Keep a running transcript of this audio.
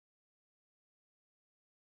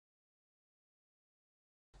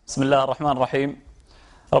بسم الله الرحمن الرحيم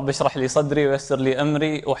رب اشرح لي صدري ويسر لي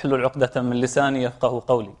أمري واحلل عقدة من لساني يفقهوا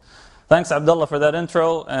قولي. Thanks Abdullah for that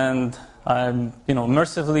intro, and I'm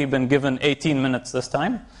mercifully been given 18 minutes this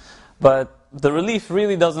time, but the relief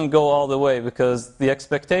really doesn't go all the way because the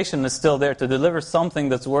expectation is still there to deliver something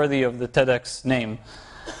that's worthy of the TEDx name,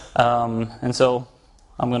 and so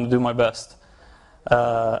I'm going to do my best.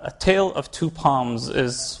 A Tale of Two Palms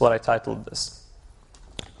is what I titled this.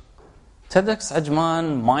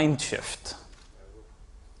 TEDxAjman Mindshift.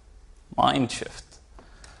 Mindshift.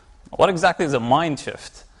 What exactly is a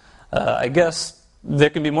mindshift? I guess there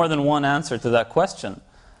can be more than one answer to that question.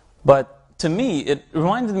 But to me, it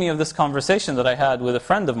reminded me of this conversation that I had with a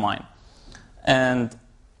friend of mine. And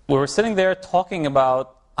we were sitting there talking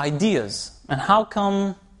about ideas. And how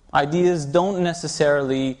come ideas don't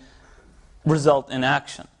necessarily result in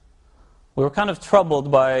action? We were kind of troubled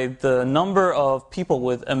by the number of people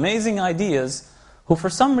with amazing ideas who for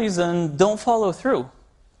some reason don't follow through.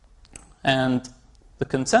 And the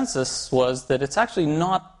consensus was that it's actually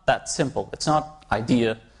not that simple. It's not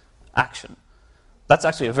idea, action. That's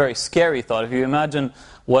actually a very scary thought. If you imagine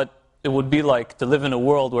what it would be like to live in a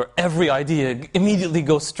world where every idea immediately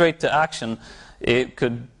goes straight to action, it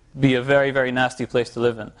could be a very, very nasty place to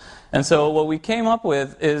live in. And so what we came up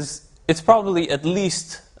with is it's probably at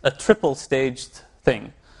least a triple-staged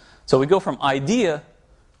thing. So we go from idea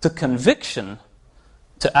to conviction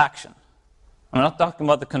to action. I'm not talking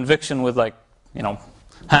about the conviction with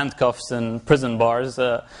handcuffs and prison bars.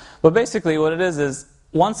 But basically what it is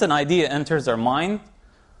once an idea enters our mind,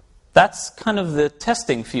 that's kind of the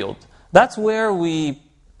testing field. That's where we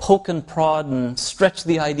poke and prod and stretch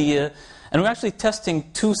the idea. And we're actually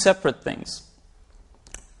testing two separate things.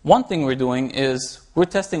 One thing we're doing is we're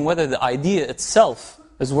testing whether the idea itself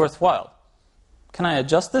is worthwhile. Can I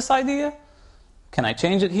adjust this idea? Can I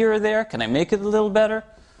change it here or there? Can I make it a little better?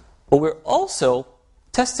 But we're also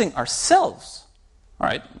testing ourselves. All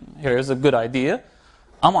right, here's a good idea.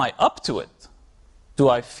 Am I up to it? Do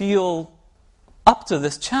I feel up to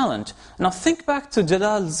this challenge? Now think back to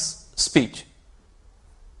Jalal's speech.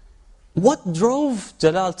 What drove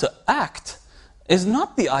Jalal to act is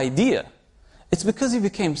not the idea. It's because he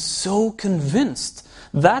became so convinced.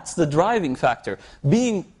 That's the driving factor.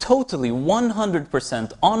 Being totally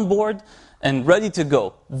 100% on board and ready to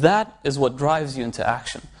go. That is what drives you into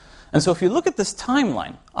action. And so if you look at this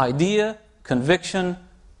timeline, idea, conviction,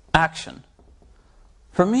 action.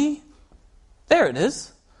 For me, there it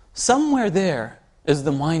is. Somewhere there is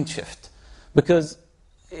the mind shift. Because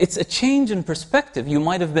it's a change in perspective. You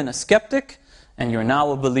might have been a skeptic and you're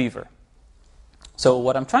now a believer. So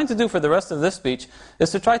what I'm trying to do for the rest of this speech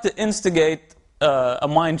is to try to instigate a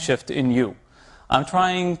mind shift in you. I'm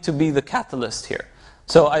trying to be the catalyst here.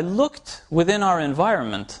 So I looked within our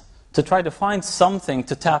environment to try to find something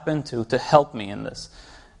to tap into to help me in this.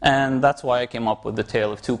 And that's why I came up with the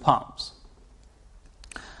Tale of Two Palms.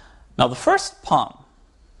 Now the first palm,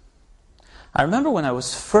 I remember when I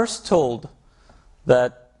was first told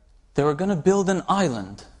that they were going to build an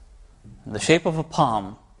island in the shape of a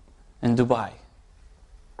palm in Dubai.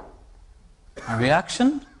 My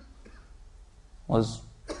reaction was,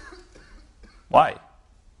 why?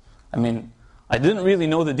 I mean, I didn't really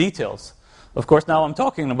know the details. Of course, now I'm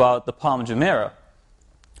talking about the Palm Jumeirah.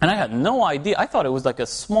 And I had no idea. I thought it was like a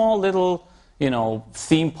small little,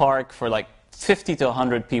 theme park for like 50 to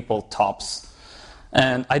 100 people tops.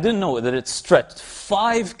 And I didn't know that it stretched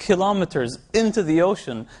 5 kilometers into the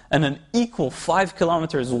ocean and an equal 5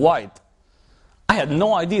 kilometers wide. I had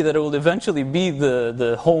no idea that it will eventually be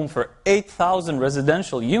the home for 8,000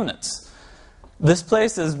 residential units. This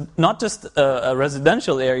place is not just a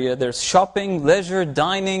residential area. There's shopping, leisure,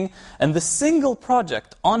 dining, and the single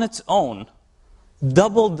project on its own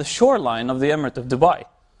doubled the shoreline of the Emirate of Dubai.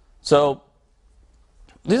 So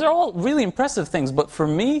these are all really impressive things, but for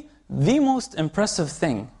me, the most impressive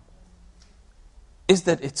thing is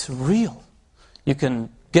that it's real. You can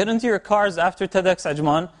get into your cars after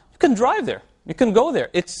TEDxAjman, you can drive there, you can go there.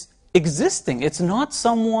 It's existing. It's not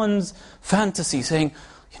someone's fantasy saying,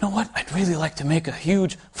 you know what, I'd really like to make a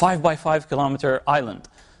huge 5 by 5 kilometer island.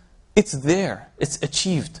 It's there. It's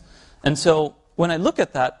achieved. And so when I look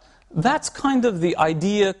at that, that's kind of the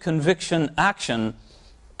idea, conviction, action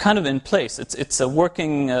kind of in place. It's a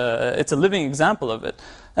living example of it.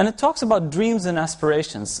 And it talks about dreams and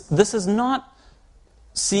aspirations. This is not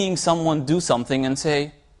seeing someone do something and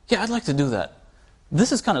say, yeah, I'd like to do that.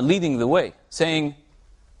 This is kind of leading the way, saying,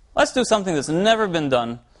 let's do something that's never been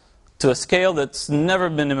done, to a scale that's never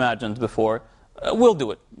been imagined before. We'll do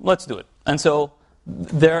it. Let's do it. And so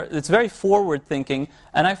it's very forward thinking,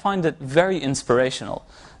 and I find it very inspirational.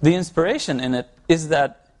 The inspiration in it is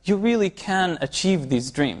that you really can achieve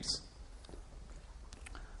these dreams.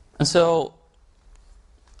 And so,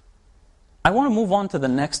 I want to move on to the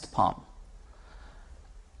next palm.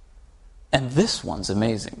 And this one's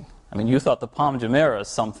amazing. I mean, you thought the palm Jumeirah is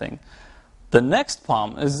something. The next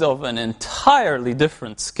palm is of an entirely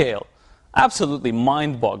different scale. Absolutely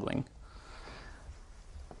mind-boggling.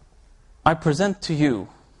 I present to you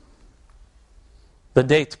the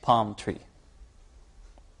date palm tree.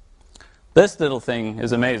 This little thing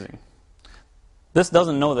is amazing. This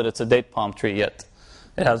doesn't know that it's a date palm tree yet.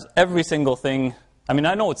 It has every single thing. I mean,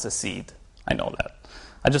 I know it's a seed. I know that.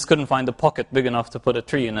 I just couldn't find a pocket big enough to put a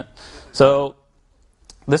tree in it. So,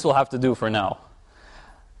 this will have to do for now.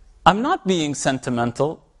 I'm not being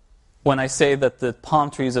sentimental when I say that the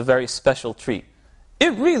palm tree is a very special tree.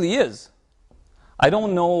 It really is. I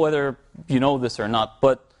don't know whether you know this or not,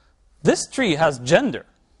 but this tree has gender.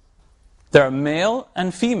 There are male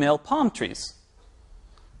and female palm trees.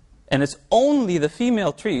 And it's only the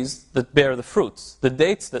female trees that bear the fruits. The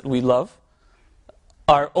dates that we love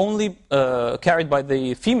are only carried by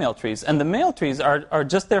the female trees. And the male trees are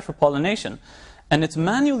just there for pollination. And it's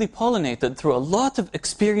manually pollinated through a lot of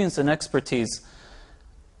experience and expertise.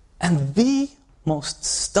 And the most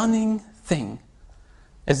stunning thing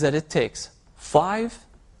is that it takes 5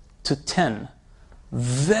 to 10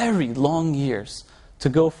 very long years to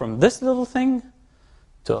go from this little thing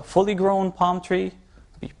to a fully grown palm tree,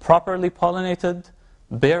 be properly pollinated,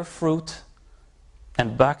 bear fruit,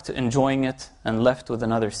 and back to enjoying it and left with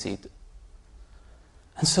another seed.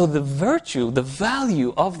 And so the virtue, the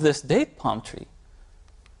value of this date palm tree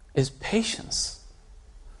is patience.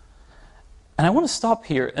 And I want to stop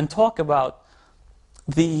here and talk about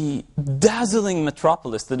the dazzling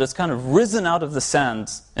metropolis that has kind of risen out of the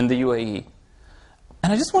sands in the UAE.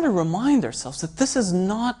 And I just want to remind ourselves that this is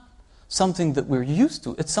not something that we're used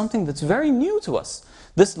to. It's something that's very new to us.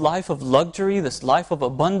 This life of luxury, this life of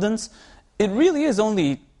abundance, it really is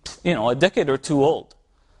only, a decade or two old.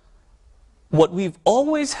 What we've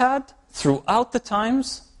always had throughout the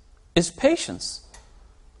times is patience.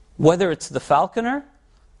 Whether it's the falconer,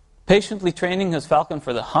 patiently training his falcon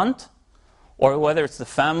for the hunt, or whether it's the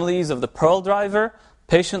families of the pearl driver,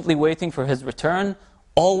 patiently waiting for his return,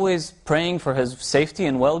 always praying for his safety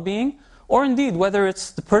and well-being, or indeed whether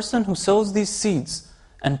it's the person who sows these seeds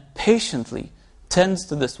and patiently tends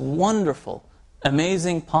to this wonderful,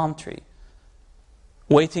 amazing palm tree,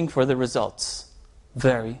 waiting for the results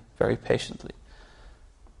very, very patiently.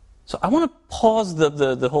 So I want to pause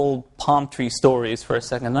the whole palm tree stories for a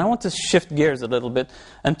second, and I want to shift gears a little bit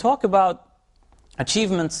and talk about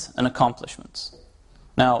achievements and accomplishments.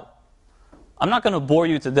 Now, I'm not going to bore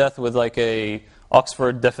you to death with like a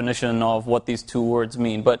Oxford definition of what these two words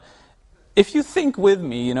mean, but if you think with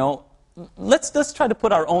me, let's try to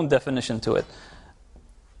put our own definition to it.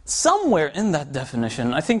 Somewhere in that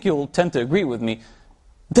definition, I think you'll tend to agree with me,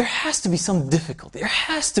 there has to be some difficulty. There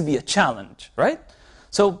has to be a challenge, right?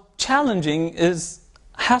 So challenging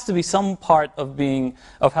has to be some part of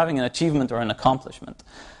having an achievement or an accomplishment.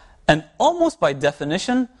 And almost by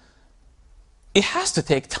definition, it has to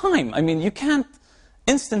take time. I mean,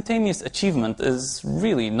 instantaneous achievement is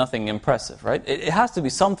really nothing impressive, right? It has to be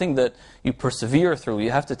something that you persevere through.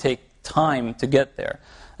 You have to take time to get there.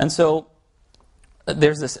 And so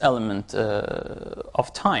there's this element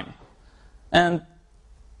of time. And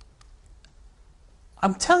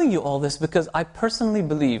I'm telling you all this because I personally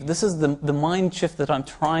believe, this is the mind shift that I'm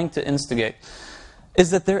trying to instigate, is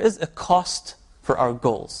that there is a cost for our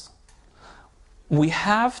goals. We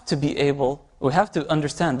have to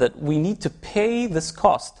understand that we need to pay this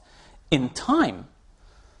cost in time.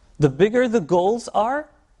 The bigger the goals are,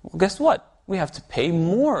 well, guess what? We have to pay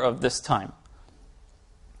more of this time.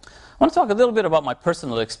 I want to talk a little bit about my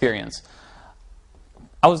personal experience.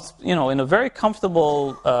 I was, in a very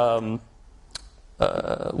comfortable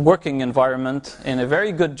working environment, in a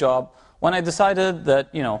very good job, when I decided that,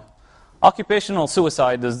 occupational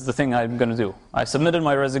suicide is the thing I'm going to do. I submitted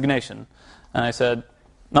my resignation. And I said,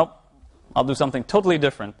 nope, I'll do something totally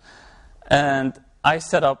different. And I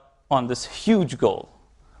set up on this huge goal.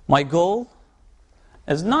 My goal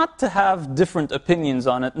is not to have different opinions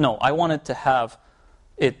on it. No, I wanted to have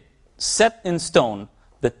it set in stone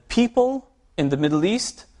that people in the Middle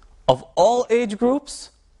East of all age groups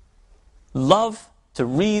love to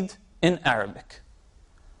read in Arabic.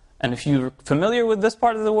 And if you're familiar with this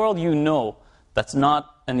part of the world, you know that's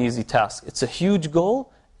not an easy task. It's a huge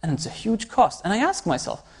goal, and it's a huge cost. And I ask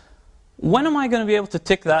myself, when am I going to be able to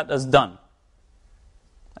tick that as done?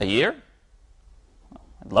 A year?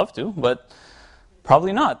 I'd love to, but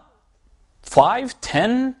probably not. 5,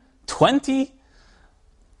 10, 20?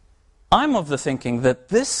 I'm of the thinking that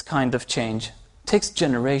this kind of change takes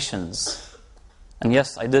generations. And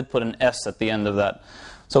yes, I did put an S at the end of that.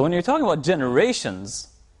 So when you're talking about generations,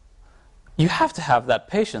 you have to have that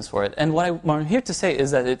patience for it. And what I'm here to say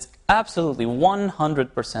is that it's absolutely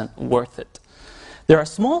 100% worth it. There are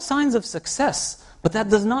small signs of success, but that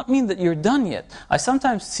does not mean that you're done yet. I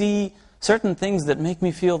sometimes see certain things that make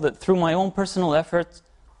me feel that through my own personal efforts,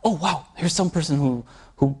 oh wow, here's some person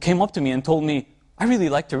who came up to me and told me, I really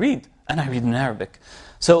like to read, and I read in Arabic.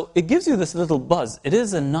 So it gives you this little buzz. It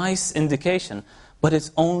is a nice indication, but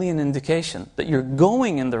it's only an indication that you're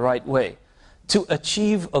going in the right way. To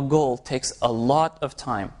achieve a goal takes a lot of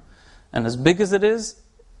time. And as big as it is,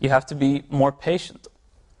 you have to be more patient.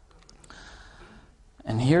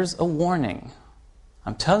 And here's a warning.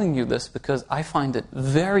 I'm telling you this because I find it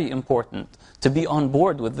very important to be on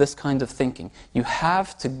board with this kind of thinking. You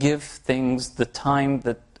have to give things the time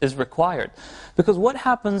that is required. Because what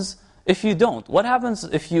happens if you don't? What happens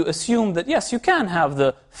if you assume that, yes, you can have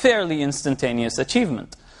the fairly instantaneous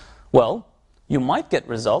achievement? Well, you might get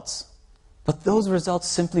results, but those results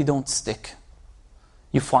simply don't stick.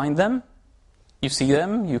 You find them, you see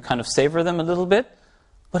them, you kind of savor them a little bit,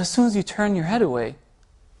 but as soon as you turn your head away,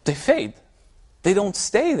 they fade. They don't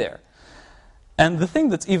stay there. And the thing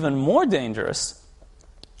that's even more dangerous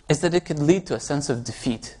is that it could lead to a sense of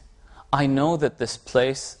defeat. I know that this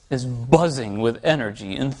place is buzzing with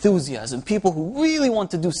energy, enthusiasm, people who really want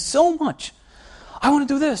to do so much. I want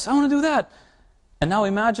to do this, I want to do that. And now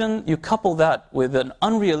imagine you couple that with an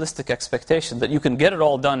unrealistic expectation that you can get it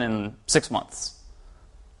all done in 6 months.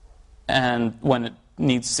 And when it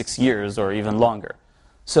needs 6 years or even longer.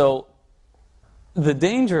 So the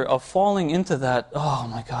danger of falling into that, oh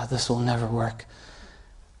my God, this will never work.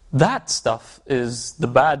 That stuff is the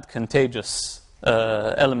bad, contagious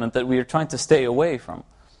element that we are trying to stay away from.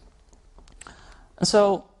 And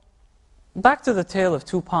so, back to the tale of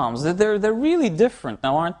two palms. They're really different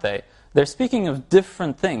now, aren't they? They're speaking of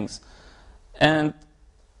different things. And,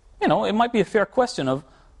 it might be a fair question of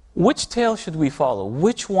which tale should we follow?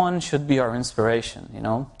 Which one should be our inspiration?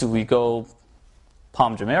 Do we go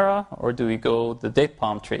palm jumeirah or do we go the date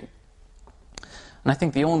palm tree? And I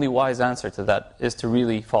think the only wise answer to that is to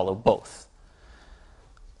really follow both.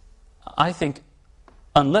 I think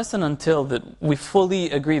unless and until that we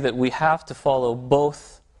fully agree that we have to follow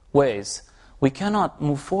both ways, we cannot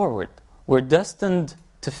move forward. We're destined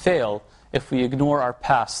to fail if we ignore our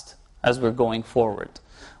past as we're going forward.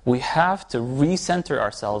 We have to recenter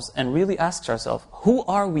ourselves and really ask ourselves, who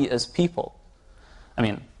are we as people? I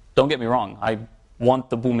mean, don't get me wrong, I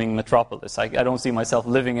want the booming metropolis. I don't see myself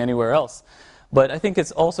living anywhere else. But I think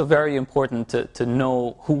it's also very important to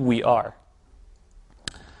know who we are.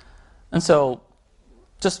 And so,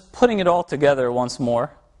 just putting it all together once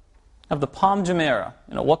more, of the Palm Jumeirah,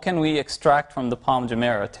 what can we extract from the Palm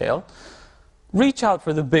Jumeirah tale? Reach out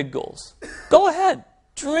for the big goals. Go ahead,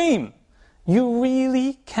 dream. You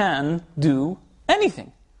really can do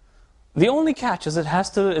anything. The only catch is it has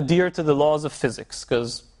to adhere to the laws of physics,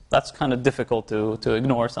 because that's kind of difficult to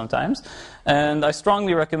ignore sometimes. And I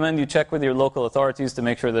strongly recommend you check with your local authorities to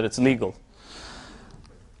make sure that it's legal.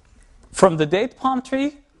 From the date palm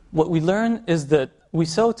tree, what we learn is that we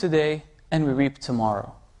sow today and we reap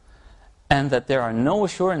tomorrow. And that there are no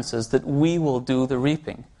assurances that we will do the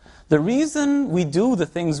reaping. The reason we do the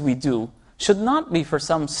things we do should not be for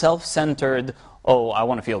some self-centered, oh, I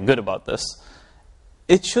want to feel good about this.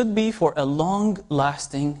 It should be for a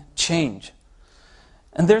long-lasting change.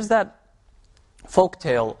 And there's that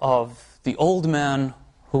folktale of the old man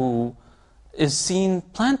who is seen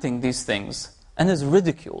planting these things and is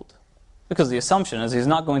ridiculed. Because the assumption is he's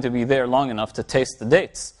not going to be there long enough to taste the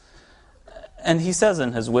dates. And he says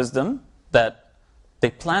in his wisdom that they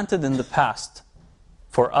planted in the past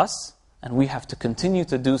for us, and we have to continue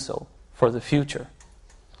to do so for the future.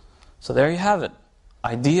 So there you have it.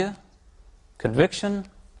 Idea, conviction,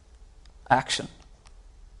 action.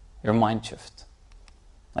 Your mind shift.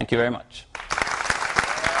 Thank you very much.